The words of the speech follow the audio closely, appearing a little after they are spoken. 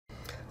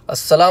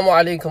السلام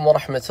علیکم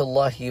ورحمۃ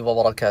اللہ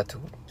وبرکاتہ۔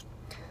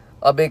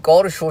 اب ایک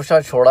اور شوشہ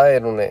چھوڑا ہے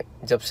انہوں نے،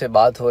 جب سے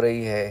بات ہو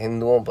رہی ہے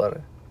ہندوؤں پر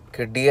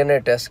کہ ڈی این اے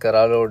ٹیسٹ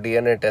کرا لو، ڈی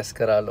این اے ٹیسٹ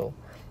کرا لو۔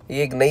 یہ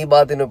ایک نئی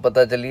بات انہیں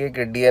پتہ چلی ہے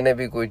کہ ڈی این اے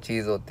بھی کوئی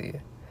چیز ہوتی ہے۔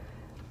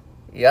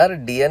 یار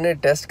ڈی این اے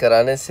ٹیسٹ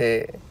کرانے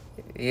سے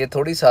یہ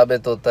تھوڑی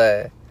ثابت ہوتا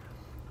ہے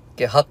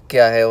کہ حق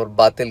کیا ہے اور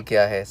باطل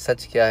کیا ہے،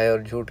 سچ کیا ہے اور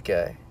جھوٹ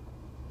کیا ہے۔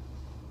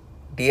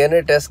 ڈی این اے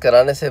ٹیسٹ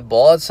کرانے سے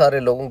بہت سارے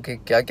لوگوں کے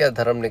کیا کیا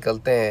دھرم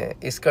نکلتے ہیں،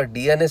 اس کا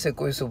ڈی این اے سے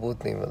کوئی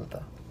ثبوت نہیں ملتا۔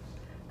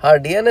 ہاں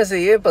ڈی این اے سے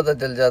یہ پتہ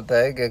چل جاتا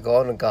ہے کہ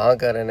کون کہاں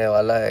کا رہنے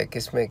والا ہے،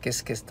 کس میں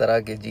کس طرح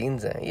کے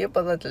جینز ہیں، یہ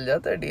پتہ چل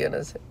جاتا ہے ڈی این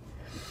اے سے۔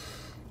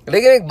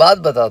 لیکن ایک بات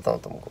بتاتا ہوں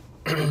تم کو،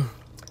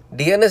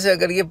 ڈی این اے سے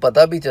اگر یہ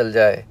پتہ بھی چل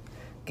جائے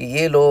کہ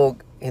یہ لوگ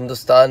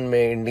ہندوستان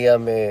میں، انڈیا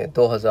میں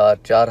 2000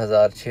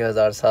 4000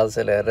 6000 سال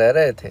سے رہ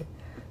رہے تھے،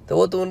 تو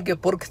وہ تو ان کے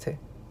پرکھ تھے،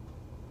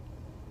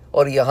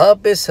 اور یہاں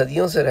پہ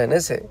صدیوں سے رہنے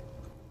سے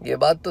یہ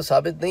بات تو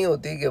ثابت نہیں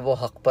ہوتی کہ وہ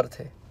حق پر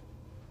تھے۔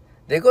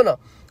 دیکھو نا،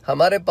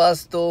 ہمارے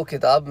پاس تو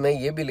کتاب میں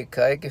یہ بھی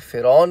لکھا ہے کہ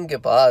فرعون کے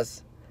پاس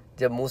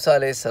جب موسیٰ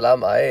علیہ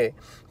السلام آئے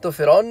تو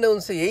فرعون نے ان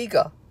سے یہی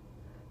کہا،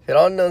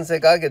 فرعون نے ان سے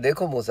کہا کہ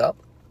دیکھو موسیٰ،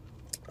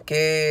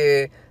 کہ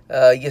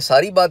یہ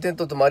ساری باتیں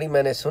تو تمہاری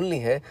میں نے سن لی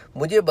ہیں،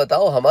 مجھے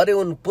بتاؤ ہمارے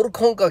ان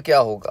پرکھوں کا کیا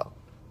ہوگا،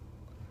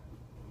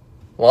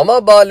 وَمَا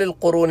بَالِ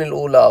الْقُرُونِ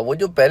الْأُولَىٰ، وہ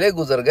جو پہلے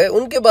گزر گئے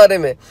ان کے بارے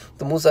میں۔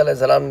 تو موسیٰ علیہ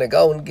السلام نے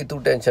کہا ان کی تو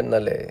ٹینشن نہ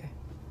لے،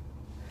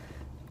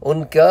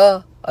 ان کا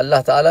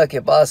اللہ تعالیٰ کے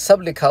پاس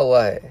سب لکھا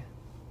ہوا ہے،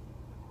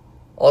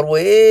 اور وہ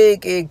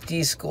ایک ایک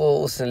چیز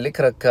کو اس نے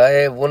لکھ رکھا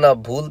ہے، وہ نہ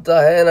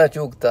بھولتا ہے نہ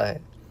چوکتا ہے۔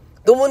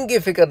 تم ان کی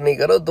فکر نہیں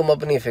کرو، تم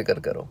اپنی فکر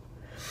کرو۔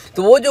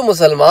 تو وہ جو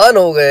مسلمان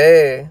ہو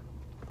گئے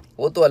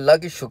وہ تو اللہ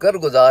کی شکر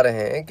گزار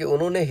ہیں کہ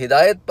انہوں نے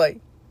ہدایت پائی۔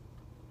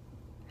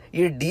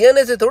 یہ ڈی این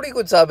اے سے تھوڑی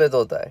کچھ ثابت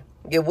ہوتا ہے،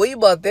 یہ وہی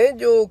باتیں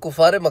جو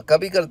کفار مکہ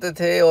بھی کرتے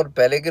تھے اور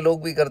پہلے کے لوگ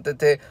بھی کرتے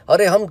تھے۔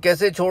 ارے ہم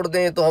کیسے چھوڑ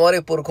دیں، تو ہمارے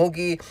پرکھوں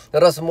کی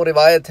رسم و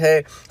روایت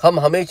ہے، ہم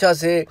ہمیشہ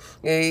سے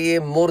یہ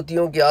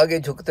مورتیوں کے آگے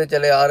جھکتے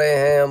چلے آ رہے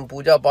ہیں، ہم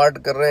پوجا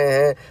پاٹ کر رہے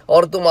ہیں،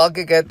 اور تم آ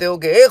کے کہتے ہو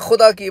کہ ایک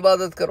خدا کی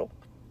عبادت کرو،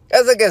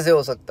 ایسا کیسے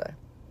ہو سکتا ہے؟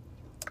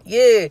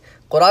 یہ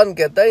قرآن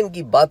کہتا ہے ان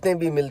کی باتیں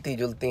بھی ملتی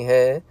جلتی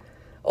ہیں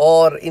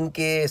اور ان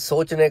کے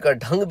سوچنے کا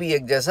ڈھنگ بھی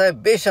ایک جیسا ہے۔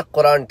 بے شک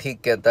قرآن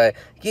ٹھیک کہتا ہے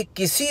کہ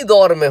کسی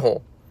دور میں ہو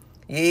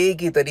یہ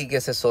ایک ہی طریقے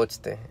سے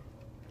سوچتے ہیں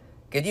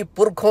کہ جی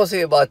پرکھوں سے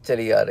یہ بات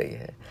چلی آ رہی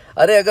ہے۔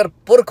 ارے اگر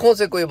پرکھوں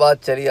سے کوئی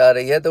بات چلی آ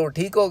رہی ہے تو وہ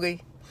ٹھیک ہو گئی۔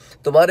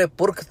 تمہارے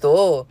پرکھ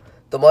تو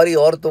تمہاری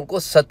عورتوں کو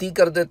ستی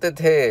کر دیتے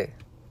تھے،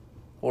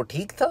 وہ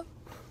ٹھیک تھا؟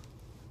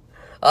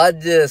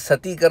 آج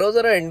ستی کرو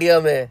ذرا، انڈیا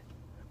میں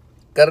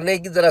کرنے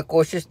کی ذرا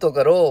کوشش تو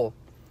کرو،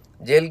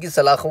 جیل کی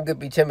سلاخوں کے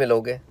پیچھے ملو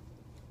گے۔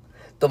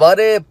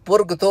 تمہارے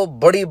پرکھ تو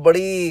بڑی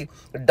بڑی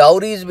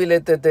ڈاوریز بھی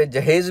لیتے تھے،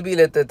 جہیز بھی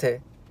لیتے تھے،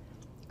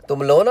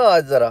 تم لو نا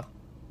آج ذرا،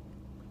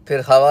 پھر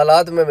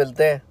حوالات میں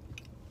ملتے ہیں۔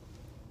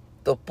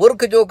 تو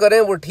پرکھ جو کریں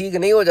وہ ٹھیک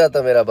نہیں ہو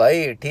جاتا میرا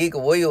بھائی، ٹھیک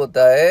وہی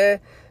ہوتا ہے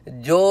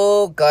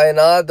جو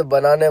کائنات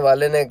بنانے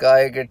والے نے کہا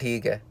ہے کہ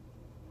ٹھیک ہے۔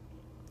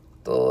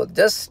 تو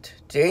just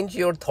change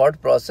your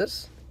thought process,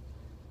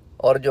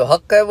 اور جو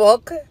حق ہے وہ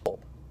حق ہے۔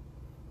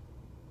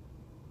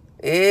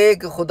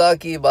 ایک خدا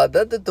کی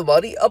عبادت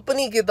تمہاری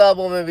اپنی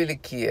کتابوں میں بھی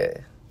لکھی ہے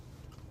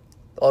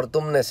اور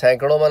تم نے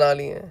سینکڑوں بنا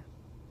لی ہیں۔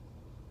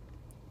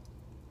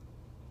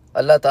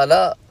 اللہ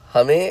تعالیٰ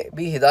ہمیں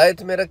بھی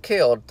ہدایت میں رکھے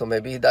اور تمہیں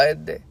بھی ہدایت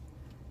دے۔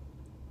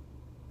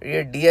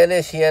 یہ ڈی این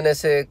اے شی این اے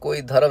سے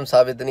کوئی دھرم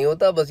ثابت نہیں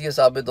ہوتا، بس یہ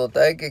ثابت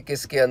ہوتا ہے کہ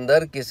کس کے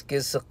اندر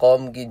کس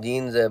قوم کی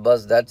جینز ہے،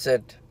 بس دیٹس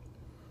اٹ۔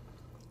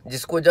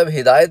 جس کو جب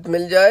ہدایت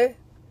مل جائے،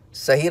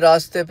 صحیح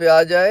راستے پہ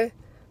آ جائے،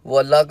 وہ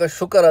اللہ کا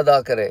شکر ادا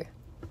کرے۔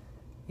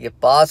 یہ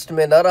پاسٹ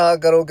میں نہ رہا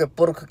کرو کہ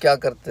پرکھ کیا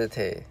کرتے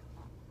تھے،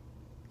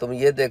 تم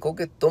یہ دیکھو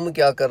کہ تم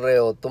کیا کر رہے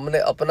ہو۔ تم نے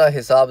اپنا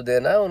حساب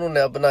دینا ہے، انہوں نے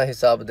اپنا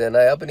حساب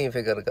دینا ہے، اپنی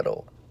فکر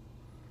کرو۔